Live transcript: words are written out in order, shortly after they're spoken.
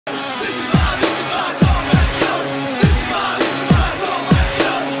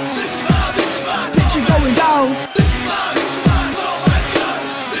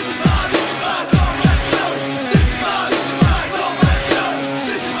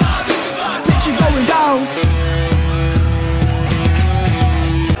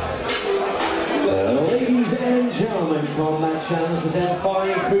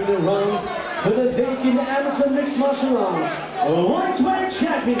American Amateur Mixed Martial Arts Lightweight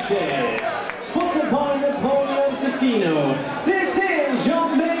Championship, sponsored by Napoleon's Casino. This is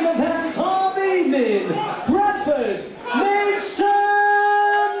your main event of the evening. Bradford, make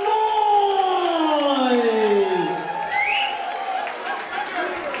some noise!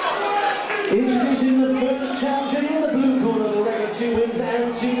 Introducing the first challenger in the blue corner, the record 2 wins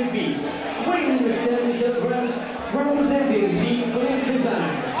and 2 defeats. Weighing in the 70 kilograms, representing Team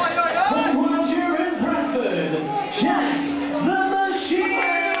Kazan. From Roger in Bradford, Jack the Machine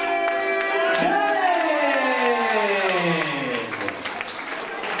Cannon.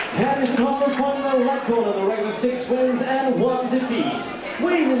 And his opponent from the right corner, the regular 6 wins and 1 defeat.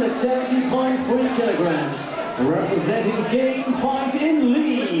 Weighing in the 70.3 kilograms, representing Game Fight in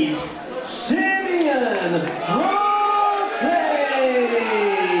Leeds, Simeon.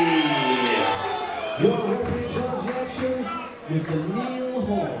 Your referee judge action, Mr. Neil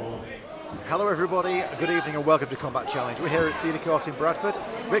Hall. Hello everybody, good evening and welcome to Combat Challenge. We're here at Cedar Court in Bradford.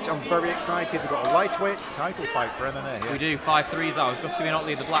 Rich, I'm very excited. We've got a lightweight title fight for MMA here. We do, 5-3s now. We've got Simeon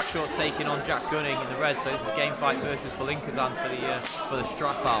Ottley in the black shorts taking on Jack Gunning in the red. So this is Game Fight versus Kazan for the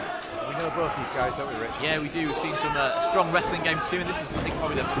strap out. We know both these guys, don't we, Rich? Yeah, we do. We've seen some strong wrestling games too, and this is, I think,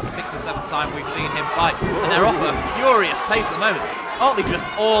 probably the 6th or 7th time we've seen him fight. And they're off at a furious pace at the moment. Ottley just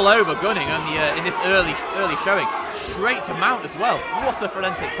all over Gunning in this early showing. Straight to mount as well. What a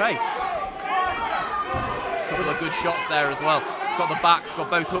frenetic pace. A couple of good shots there as well. He's got the back, he's got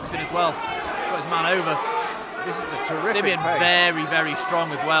both hooks in as well. He's got his man over. This is a terrific Simeon pace. very, very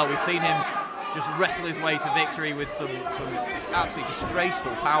strong as well. We've seen him just wrestle his way to victory with some absolutely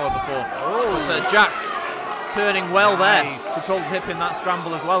disgraceful power before. But Jack turning well there. Controls hip in that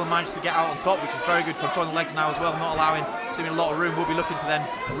scramble as well and managed to get out on top, which is very good. Controlling the legs now as well, not allowing Simeon a lot of room. We'll be looking to then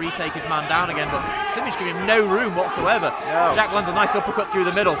retake his man down again, but Simeon's giving him no room whatsoever. No. Jack lands a nice uppercut through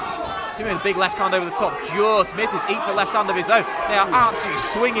the middle. Simeon with a big left hand over the top, just misses, eats a left hand of his own. They are absolutely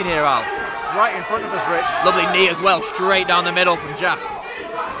swinging here, Al. Right in front of us, Rich. Lovely knee as well, straight down the middle from Jack.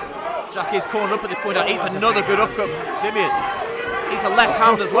 Jack is cornered up at this point, eats another good uppercut from Simeon. Eats a left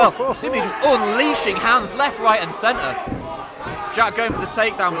hand as well. Simeon just unleashing hands left, right and centre. Jack going for the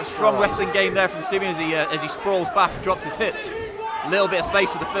takedown, but strong wrestling game there from Simeon as he sprawls back and drops his hips. A little bit of space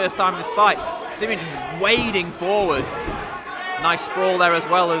for the first time in this fight. Simeon just wading forward. Nice sprawl there as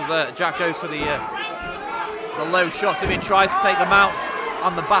well as Jack goes for the low shot. Simeon tries to take them out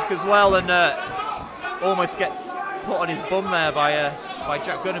on the back as well and almost gets put on his bum there by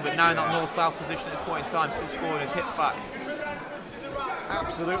Jack Gunning, but now in that north-south position at this point in time, still sprawling his hips back.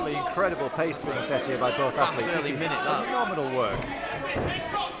 Absolutely incredible pace being set here by both athletes. This is phenomenal work.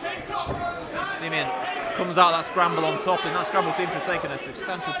 Simeon comes out of that scramble on top, and that scramble seems to have taken a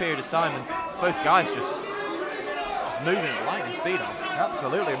substantial period of time, and both guys just moving at lightning speed on.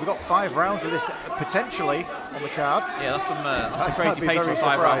 Absolutely. We've got 5 rounds of this potentially on the cards. Yeah, that's some crazy pace for a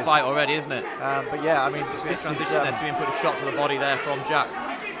 5-round fight already, isn't it? But yeah, I mean, this transition there. Simeon put a shot to the body there from Jack.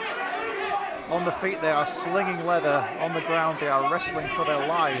 On the feet, they are slinging leather. On the ground, they are wrestling for their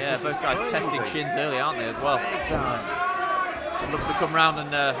lives. Yeah, both guys testing chins early, aren't they, as well? Big time. Looks to come round and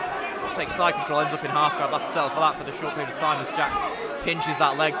take side control, ends up in half guard. That's to settle for that for the short period of time as Jack pinches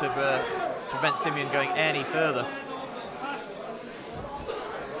that leg to prevent Simeon going any further.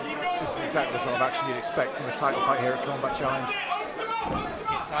 This is exactly the sort of action you'd expect from a title fight here at Combat Challenge.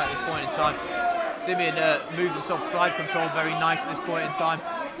 It's at this point in time. Simeon moves himself side control very nice at this point in time.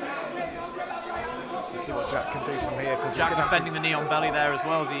 Let's see what Jack can do from here. Jack defending the knee on belly there as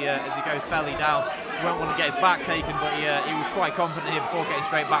well as he goes belly down. He won't want to get his back taken, but he was quite confident here before getting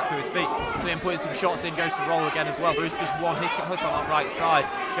straight back to his feet. Simeon putting some shots in, goes to roll again as well. There is just one hook on that right side.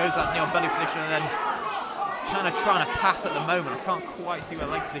 Goes that knee on belly position and then kind of trying to pass at the moment. I can't quite see where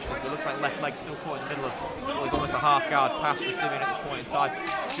leg position is, but it looks like left leg still caught in the middle of what is almost a half guard pass for Simeon at this point in time.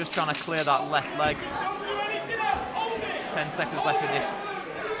 Just trying to clear that left leg. 10 seconds left in this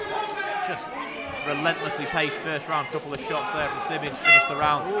just relentlessly paced first round. Couple of shots there from Simeon to finish the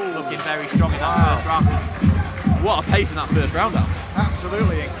round. Looking very strong in that first round. What a pace in that first round, Al.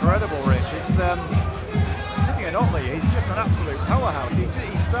 Absolutely incredible, Rich. It's Simeon Ottley, he's just an absolute powerhouse. He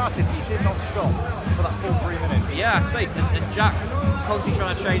started, he did not stop for that full 3 minutes. Yeah, safe. And Jack constantly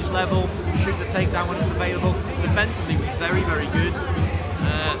trying to change level, shoot the takedown when it's available. Defensively was very, very good.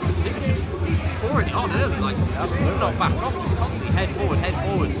 Simeon just pouring it on early, like absolutely not back off, just constantly head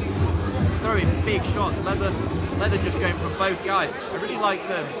forward. Throwing big shots, leather just going from both guys. I really liked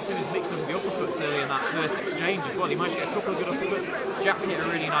Simeon's mixing up the uppercuts early in that first exchange as well. He managed to get a couple of good uppercuts. Jack hit a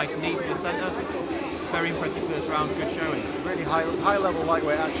really nice knee to the centre. Very impressive first round, good showing. Really high level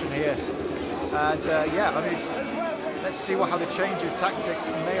lightweight action here. And yeah, I mean, let's see how the change of tactics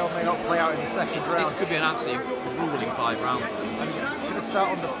may or may not play out in the second round. This could be an absolutely grueling 5 rounds. And it's going to start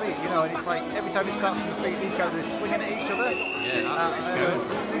on the feet, you know, and it's like every time it starts on the feet, these guys are swinging at each other. Yeah, that's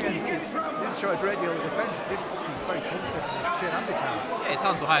Simeon didn't show a great deal of defence, but he seemed very confident in his chin and his hands. Yeah, his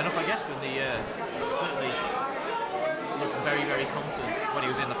hands were high enough, I guess, and he certainly looked very, very confident when he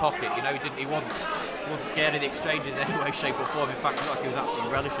was in the pocket. You know, he wasn't scared of the exchanges in any way, shape or form. In fact, it looked like he was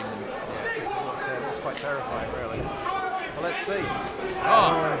absolutely relishing them. Yeah, this is what's quite terrifying, really. Well, let's see.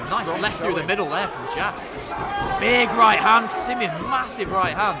 Oh, nice left through the middle there from Jack. Big right hand, Simeon, massive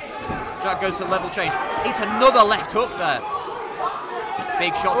right hand. Jack goes for level change. It's another left hook there.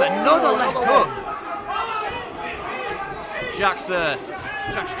 Big shots, another left hook. Jack's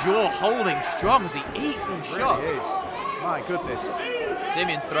jaw holding strong as he eats these shots. Really is. My goodness.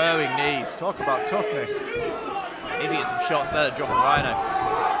 Simeon throwing knees. Talk about toughness. He's getting some shots there, dropping Rhino.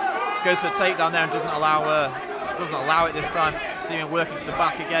 Goes for a takedown there and doesn't allow it this time. Simeon working to the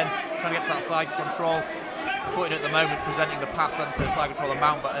back again, trying to get to that side control. Footing at the moment, presenting the pass onto the side control of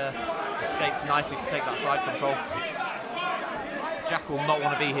Mount, but escapes nicely to take that side control. Jack will not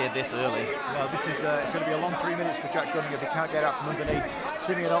want to be here this early. No, this is it's going to be a long 3 minutes for Jack Gunning if he can't get out from underneath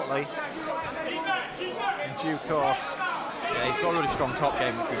Simeon Ottley. In due course. Yeah, he's got a really strong top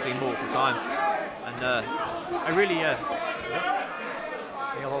game, which we've seen multiple times. And I really...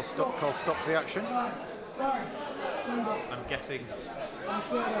 He'll called stop the action. I'm guessing...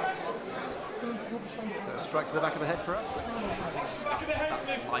 Strike to the back of the head, perhaps? That's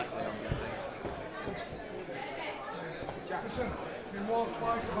likely, I'm guessing.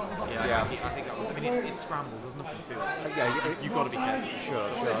 Yeah, I think that was. I mean, it's scrambles. There's nothing to it. Yeah, you've got to be careful. Sure.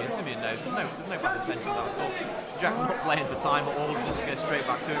 Simeon knows. There's no bad intention of that at all. Jack not playing for time at all. Just go straight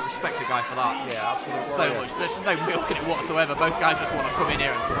back to it. Respect the guy for that. Yeah, absolutely. So much. There's no milk in it whatsoever. Both guys just want to come in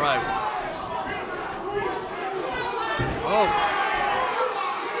here and throw. Oh.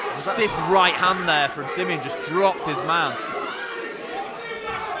 Stiff right hand there from Simeon, just dropped his man.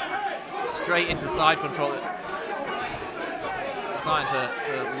 Straight into side control. Starting to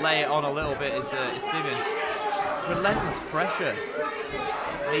lay it on a little bit is Simeon. Just relentless pressure.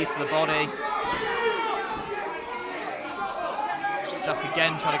 Knees to the body. Jack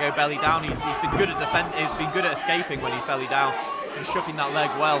again trying to go belly down. He's been good at he's been good at escaping when he's belly down. He's shucking that leg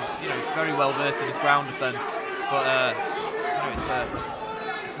well. You know, he's very well versed in his ground defence. But you know,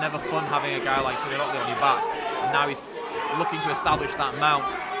 it's never fun having a guy like Simeon Ottley on your back. And now he's looking to establish that mount,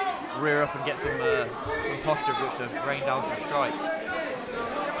 rear up and get some posture which to rain down some strikes.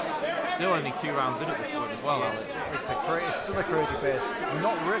 Still only 2 rounds in at this point as well, Alex. It's still a crazy pace.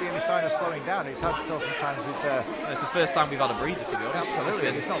 Not really any sign of slowing down. It's hard to tell sometimes with... it's the first time we've had a breather, to be honest. Absolutely,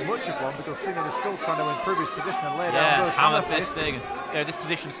 and it's not much of one because Simeon is still trying to improve his position and lay down those hammer fisting. You know, this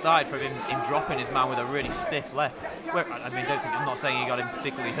position started from him dropping his man with a really stiff left. Where, I mean, I'm not saying he got him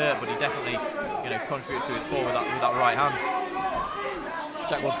particularly hurt, but he definitely, you know, contributed to his fall with that right hand.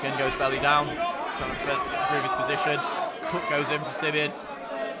 Jack once again goes belly down, trying to improve his position. Hook goes in for Simeon.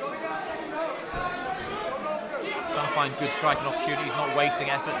 Trying to find good striking opportunities, not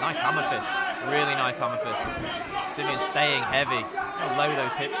wasting effort. Nice hammer fist, really nice hammer fist. Simeon staying heavy. How low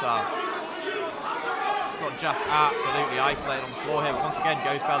those hips are. It's got Jack absolutely isolated on the floor here, but once again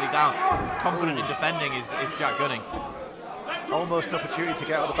goes belly down. Confident in defending is Jack Gunning. Almost an opportunity to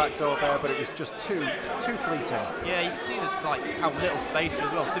get out the back door there, but it was just too fleeting. Yeah, you can see that, like, how little space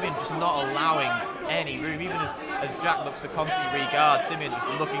as well. Simeon just not allowing any room, even as Jack looks to constantly re-guard. Simeon just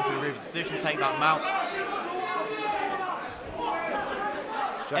looking to improve his position, take that mount.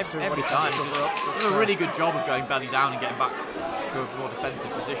 Every time, does a really good job of going belly down and getting back to a more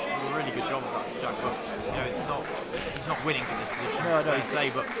defensive position. A really good job of that, Jack. But you know, he's not winning from this position, they say,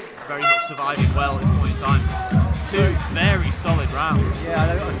 but very much surviving well at this point in time. 2 very solid rounds.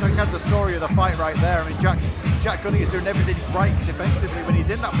 Yeah, that's kind of the story of the fight right there. I mean, Jack Gunning is doing everything right defensively when he's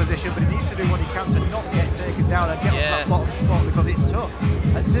in that position, but he needs to do what he can to not get taken down and get on that bottom spot because it's tough.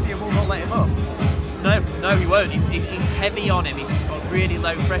 And Simeon will not let him up. No, he won't. He's heavy on him. He's got really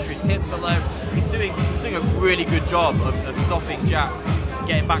low pressure. His hips are low. He's doing a really good job of stopping Jack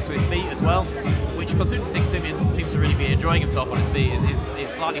getting back to his feet as well, which, considering I think Simeon seems to really be enjoying himself on his feet, is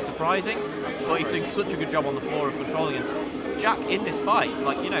slightly surprising. But he's doing such a good job on the floor of controlling him. Jack in this fight,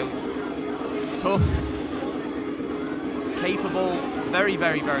 like, you know, tough, capable, very,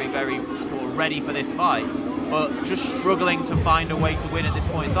 very, very, very sort of ready for this fight, but just struggling to find a way to win at this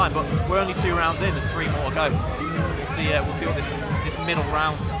point in time. But we're only 2 rounds in. There's 3 more to go. We'll see what this middle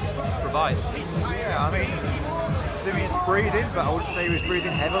round provides. Yeah, I mean, Simeon's breathing, but I wouldn't say he was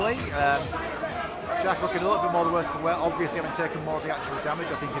breathing heavily. Jack looking a little bit more the worse for wear, obviously having taken more of the actual damage,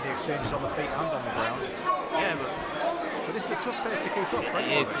 I think, in the exchanges on the feet and on the ground. Yeah, but But this is a tough pace to keep up, right?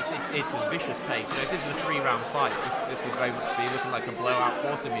 It is. It's a vicious pace. You know, if this is a 3-round fight, this would very much be looking like a blowout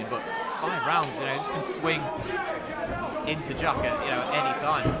for Simeon. But it's 5 rounds. You know, this can swing into Jack at any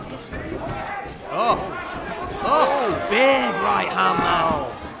time. Oh, big right hand there.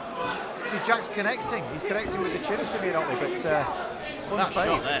 See, Jack's connecting. He's connecting with the chin of Simeon Ottley, but that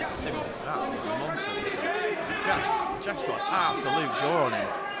shot there, Simeon's just an absolute monster. Jack's got an absolute jaw on him.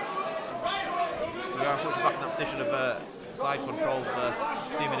 We're unfortunately back in that position of side control for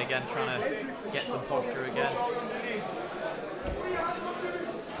Simeon again, trying to get some posture again.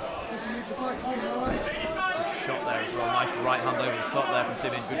 Good shot there as well. Nice right hand over the top there from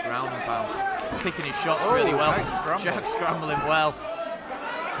Simeon. Good ground and pound. Picking his shots really well. Nice scramble. Jack scrambling well.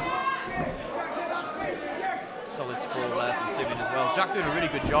 Solid sprawl there from Simeon as well. Jack doing a really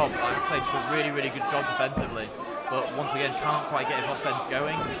good job. I would say just a really, really good job defensively. But once again, can't quite get his offense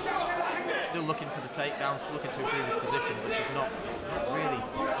going. Still looking for the takedown, still looking to improve his position, but just not really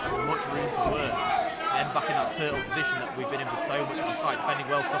much room to work. And back in that turtle position that we've been in for so much of the fight,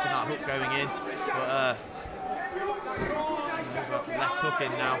 defending well, stopping that hook going in. But left hook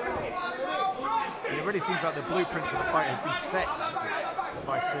in now. It really seems like the blueprint for the fight has been set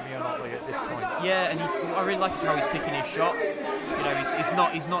by Simeon Ottley at this point. Yeah, and I really like how he's picking his shots. You know,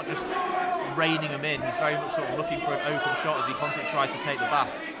 he's not just reining them in. He's very much sort of looking for an open shot as he constantly tries to take the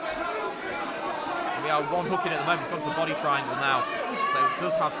back. We are one hook in at the moment. He's gone to the body triangle now, so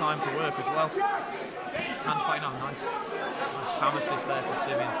does have time to work as well. Hand fight now, nice hammer fist there for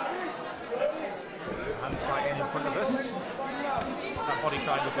Simeon. Hand fight in front of us. That body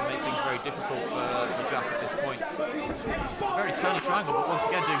triangle is going to make things very difficult for Jack at this point. It's a very tiny triangle, but once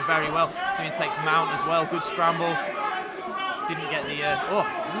again doing very well. Simeon takes mount as well. Good scramble. Didn't get the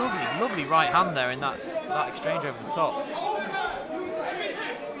lovely right hand there in that exchange over the top.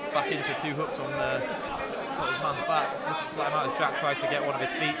 Back into 2 hooks on got his man's back. Looking to flat him out as Jack tries to get one of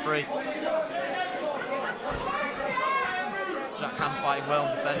his feet free. Jack hand fighting well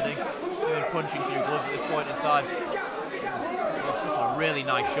and defending. Simeon punching through gloves at this point in time. Really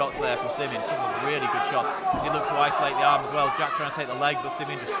nice shots there from Simeon. Really good shot. As he looked to isolate the arm as well. Jack trying to take the leg, but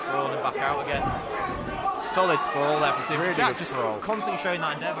Simeon just sprawling back out again. Solid sprawl there for Simeon. Really Jack just constantly showing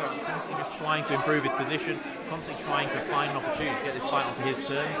that endeavour, constantly just trying to improve his position, constantly trying to find an opportunity to get this fight onto his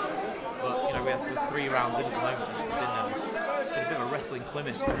terms. But you know, we're 3 rounds in at the moment, and it's been a bit of a wrestling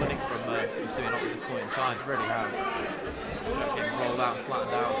clinic from Simeon up at this point in time. It really has. Jack getting rolled out and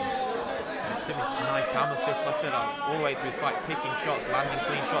flattened out. Simeon's nice hammer fist, like I said, all the way through his fight, picking shots, landing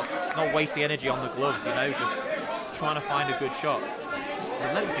clean shots, not wasting energy on the gloves, you know, just trying to find a good shot.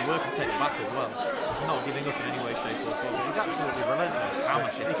 Relentlessly working to take it back as well. Not giving up in any way, shape or form. He's absolutely relentless.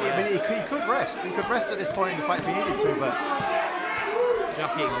 He could rest. He could rest at this point in the fight if he needed to, but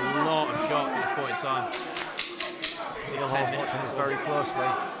Jack hitting a lot of shots at this point in time. Neil Hall's watching this very closely.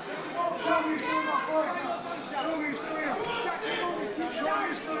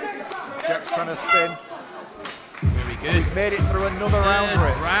 Jack's trying to spin. Very good. He made it through another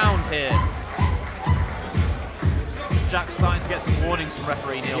round here. Jack's starting to get some warnings from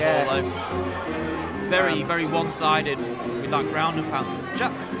referee Neil Hall, though. Very, very one-sided with that ground and pound.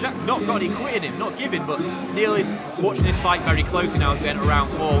 Jack not got any quitting him, not giving, but Neil is watching this fight very closely now as we enter round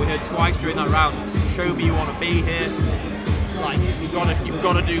 4. We heard twice during that round, show me you want to be here. Like, you've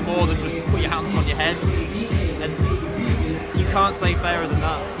got to do more than just put your hands on your head. And you can't say fairer than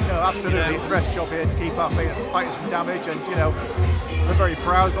that. No, absolutely. You know, it's the ref's job here to keep our fighters from damage, and you know, we're very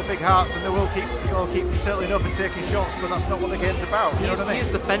proud, got big hearts, and they will keep turtling up and taking shots, but that's not what the game's about. You know what I mean? He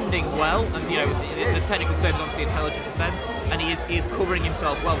is defending well, and you know, the technical term is obviously intelligent defence, and he is covering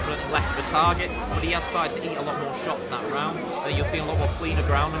himself well for less of a target, but he has started to eat a lot more shots in that round, and you'll see a lot more cleaner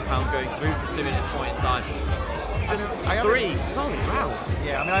ground and pound going through from Simeon at this point in time. Just 3 solid rounds.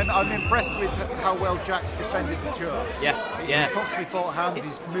 Yeah, I mean, I'm impressed with how well Jack's defended the jaw. Yeah. He's constantly fought hands,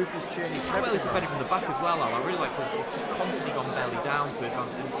 he's moved his chin. He's how well he's defended from the back as well, Al. I really like this. He's just constantly gone belly down to it,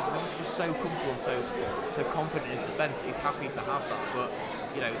 and he's just so comfortable and so confident in his defence. He's happy to have that, but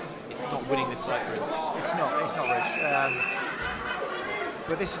you know, it's not winning this fight for him. It's not, Rich.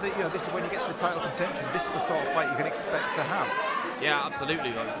 But this is when you get to the title contention. This is the sort of fight you can expect to have. Yeah,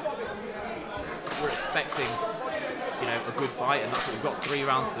 absolutely. Like, we're expecting, you know, a good fight, and that's what we've got. 3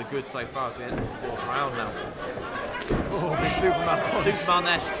 rounds to the good so far as we enter this 4th round now. Oh, big Superman punch. Superman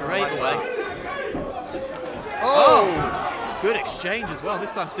there straight away. Oh! Good exchange as well.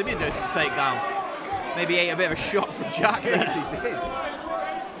 This time Simeon goes for the takedown. Maybe ate a bit of a shot from Jack there. He did.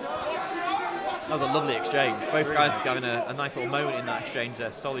 That was a lovely exchange. Both guys are having a nice little moment in that exchange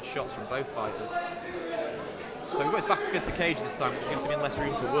there. Solid shots from both fighters. So we've got back against the cage this time, which gives Simeon less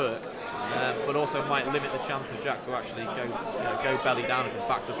room to work. but also might limit the chance of Jack to actually go belly down if he's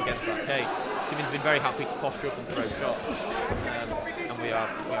backed up against that cage. Simeon's been very happy to posture up and throw shots, and we are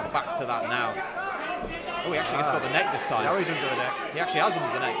back to that now. Oh, he actually has got the neck this time. Now he's under the neck. He actually has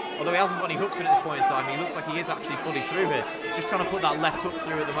under the neck. Although he hasn't got any hooks in at this point in time, he looks like he is actually fully through here. Just trying to put that left hook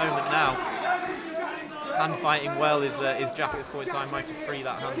through at the moment now. Hand fighting well is Jack at this point in time, might just free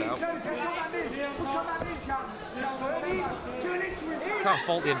that hand out. Can't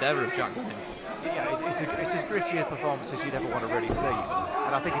fault the endeavour of Jack Gunning. Yeah, it's as gritty a performance as you'd ever want to really see.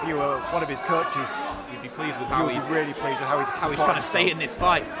 And I think if you were one of his coaches, you'd be pleased with how he's really pleased with how he's trying to stay in this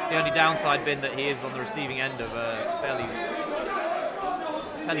fight. The only downside being that he is on the receiving end of a fairly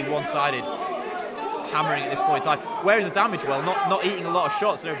one-sided hammering at this point in time. Wearing the damage well, not eating a lot of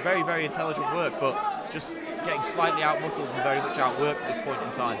shots. They're very, very intelligent work, but just getting slightly out-muscled and very much outworked at this point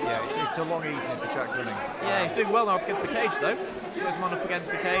in time. Yeah, it's a long evening for Jack Gunning. Yeah, he's doing well now up against the cage though. He's his man up against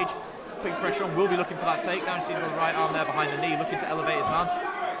the cage. Putting pressure on, will be looking for that takedown. Sees with the right arm there behind the knee, looking to elevate his man.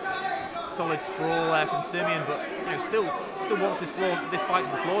 Solid sprawl there from Simeon, but still wants this fight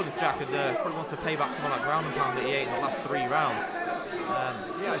to the floor. This Jack, and probably wants to pay back some of that ground and pound that he ate in the last 3 rounds.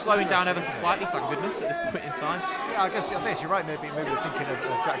 Just slowing down ever so slightly, thank goodness, at this point in time. Yeah, I guess you're right. Maybe we're thinking of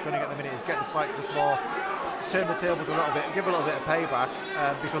Jack Gunning at the minute is get the fight to the floor, turn the tables a little bit, give a little bit of payback,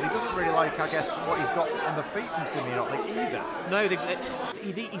 because he doesn't really like, I guess, what he's got on the feet from Simeon Ottley either. No,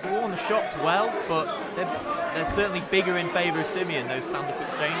 he's worn the shots well, but they're certainly bigger in favour of Simeon, those stand-up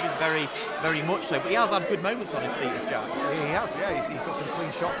exchanges, very, very much so. But he has had good moments on his feet, this Jack. He has, yeah, he's got some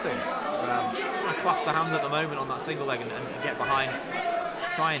clean shots in. Trying to clasp the hands at the moment on that single leg and get behind,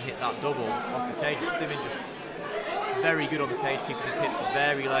 try and hit that double off the cage. But Simeon just very good on the cage, keeping his hips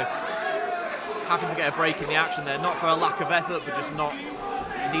very low. Having to get a break in the action there, not for a lack of effort, but just not.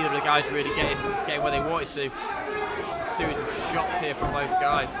 Neither of the guys really getting where they wanted to. A series of shots here from both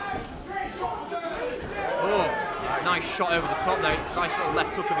guys. Oh, nice shot over the top there. It's a nice little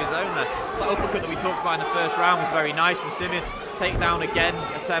left hook of his own there. It's that uppercut that we talked about in the first round was very nice from Simeon. Takedown again,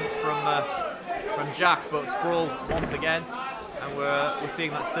 attempt from Jack, but sprawl once again. And we're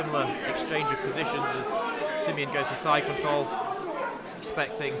seeing that similar exchange of positions as Simeon goes for side control,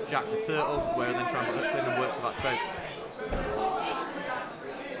 expecting Jack to turtle, where then trying to hook in and work for that choke.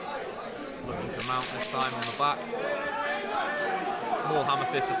 Looking to mount this time on the back. Small hammer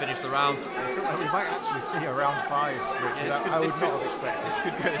fist to finish the round. We might actually see a round 5, Richard. Yeah, I would not have expected. This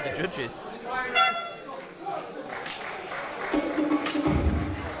could go to the judges.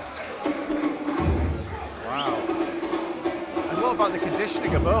 Wow. And what about the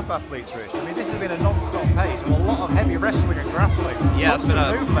conditioning of both athletes, Rich? I mean, this has been a non-stop pace with a lot of heavy wrestling and grappling. Yeah, it's been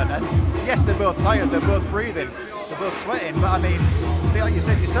a movement. And yes, they're both tired, they're both breathing, they're both sweating. But I mean, like you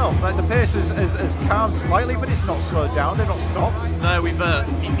said yourself, like the pace has calmed slightly, but it's not slowed down. They're not stopped. No,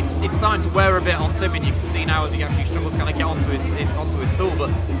 it's starting to wear a bit on Simeon. You can see now as he actually struggles to kind of get onto his stool. But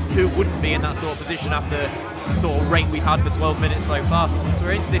who wouldn't be in that sort of position after the sort of rate we've had for 12 minutes so far? So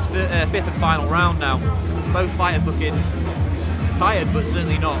we're into this 5th and final round now. Both fighters looking tired, but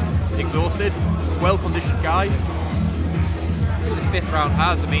certainly not exhausted. Well-conditioned guys. That's what this 5th round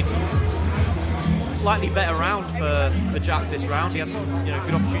has. I mean, slightly better round for Jack this round. He had some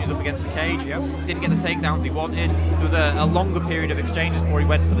good opportunities up against the cage. Yep. Didn't get the takedowns he wanted. There was a longer period of exchanges before he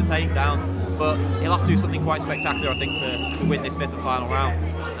went for the takedown, but he'll have to do something quite spectacular, I think, to win this 5th and final round.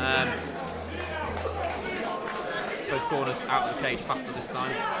 Both corners out of the cage faster this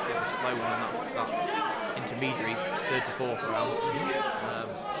time. Get the slow one in that intermediary 3rd to 4th round.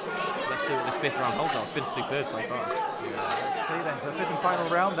 Let's see what this 5th round holds. It's been superb so far. Let's see then. So 5th and final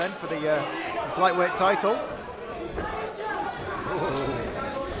round then for the this lightweight title. Ooh.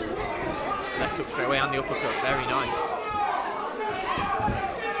 Left hook straight away and the uppercut. Very nice.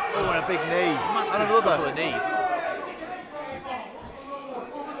 Oh, and a big knee. Massive and another couple of knees.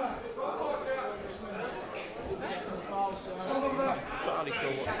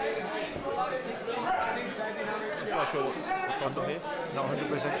 Not sure what's happened here. Not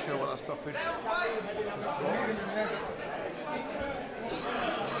 100% sure what that's stopping.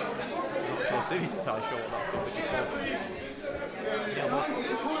 Not sure Simeon's entirely sure what that's stopping. I'm not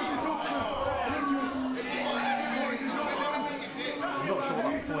sure what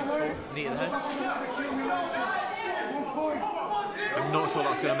that point's for. Knee to the head. I'm not sure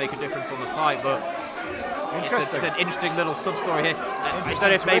that's going to make a difference on the fight, but it's an interesting little sub-story here. I don't know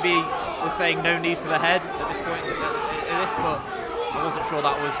if maybe we're saying no knees to the head at this point in this, but I wasn't sure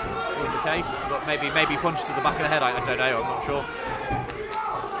that was the case. But maybe punch to the back of the head. I don't know. I'm not sure.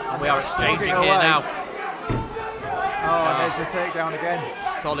 And we are exchanging here now. Oh, and there's the takedown again.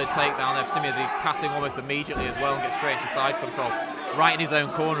 Solid takedown there for Simeon as he's passing almost immediately as well and gets straight into side control. right in his own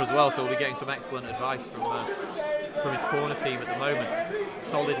corner as well, so we'll be getting some excellent advice from his corner team at the moment.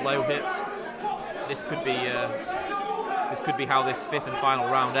 Solid low hips. This could be how this 5th and final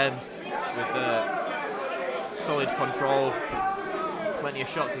round ends, with solid control, plenty of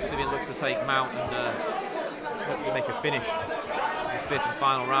shots as Simeon looks to take mount and hopefully make a finish. This 5th and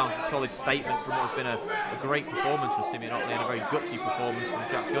final round, a solid statement from what has been a great performance from Simeon Ottley and a very gutsy performance from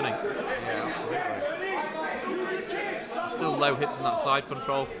Jack Gunning. Yeah, absolutely. Still low hips on that side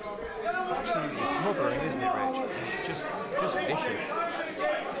control. Absolutely smothering, isn't it, Rich? Just vicious.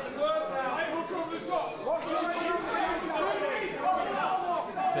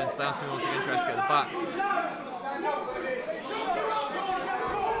 Turns down, Simeon once again tries to get the back.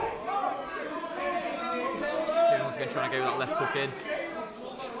 Simeon once again trying to go with that left hook in.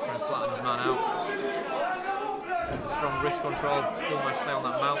 Trying to flatten his man out. Strong wrist control, still managed to stay on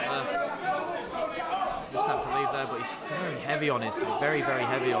that mount there. Good attempt to leave there, but he's very heavy on it, very, very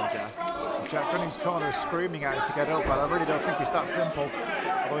heavy on Jack. Jack Gunning's corner is screaming at him to get up, but I really don't think it's that simple.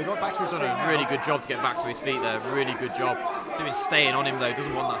 Although he's not back to his feet. He's done a really good job to get back to his feet there, really good job. Simeon's staying on him though,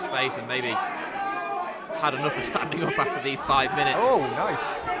 doesn't want that space, and maybe had enough of standing up after these 5 minutes. Oh,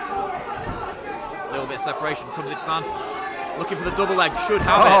 nice. A little bit of separation, comes into man. Looking for the double leg, should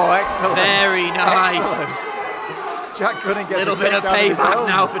have it. Oh, excellent. Very nice. Excellent. Jack Gunning gets a little bit of payback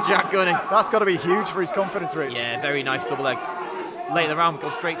now for Jack Gunning. That's got to be huge for his confidence, Rich. Yeah, very nice double leg. Late in the round,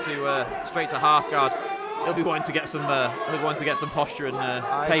 goes straight to half guard. He'll be wanting to get some posture and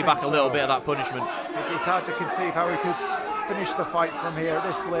pay back a little bit of that punishment. It is hard to conceive how he could finish the fight from here at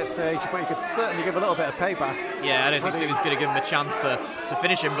this late stage, but he could certainly give a little bit of payback. Yeah, I don't think Simeon's going to give him a chance to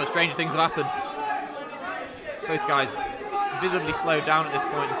finish him, but stranger things have happened. Both guys visibly slowed down at this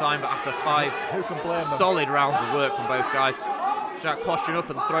point in time, but after 5 solid rounds of work from both guys. Jack posturing up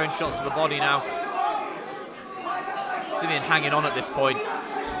and throwing shots to the body now. Simeon hanging on at this point.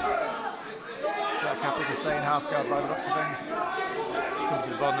 Jack happy to stay in half guard by the looks of things. Comes to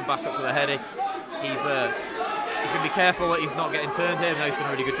the bottom and back up to the heady. He's going to be careful that he's not getting turned here. No, he's done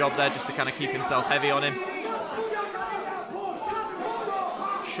a really good job there just to kind of keep himself heavy on him.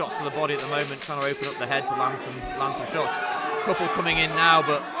 Shots to the body at the moment, trying to open up the head to land some shots. Couple coming in now,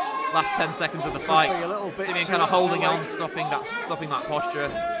 but last 10 seconds of the fight, Simeon kind of holding on, stopping that posture.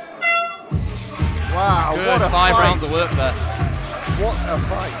 Wow, good, what a 5 fight. rounds of work there. What a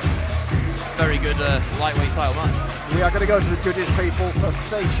fight. Very good lightweight title match. We are going to go to the judges, people, so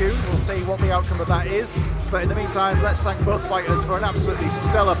stay tuned. We'll see what the outcome of that is. But in the meantime, let's thank both fighters for an absolutely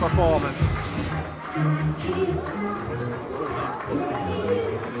stellar performance.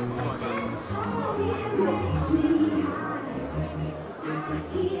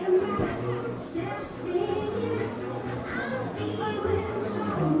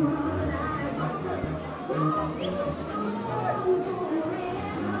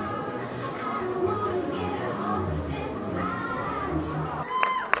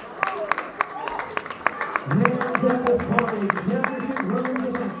 Championship round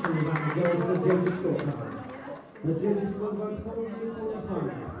of action about to go to the judges' scorecards. The judges scored by 48-45,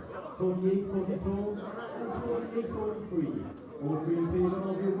 48-44, and 48-43. All 3 in favor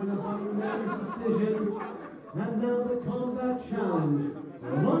of your winner by unanimous decision. And now the combat challenge, the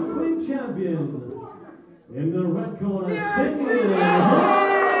lightweight champion. In the red corner, Simeon.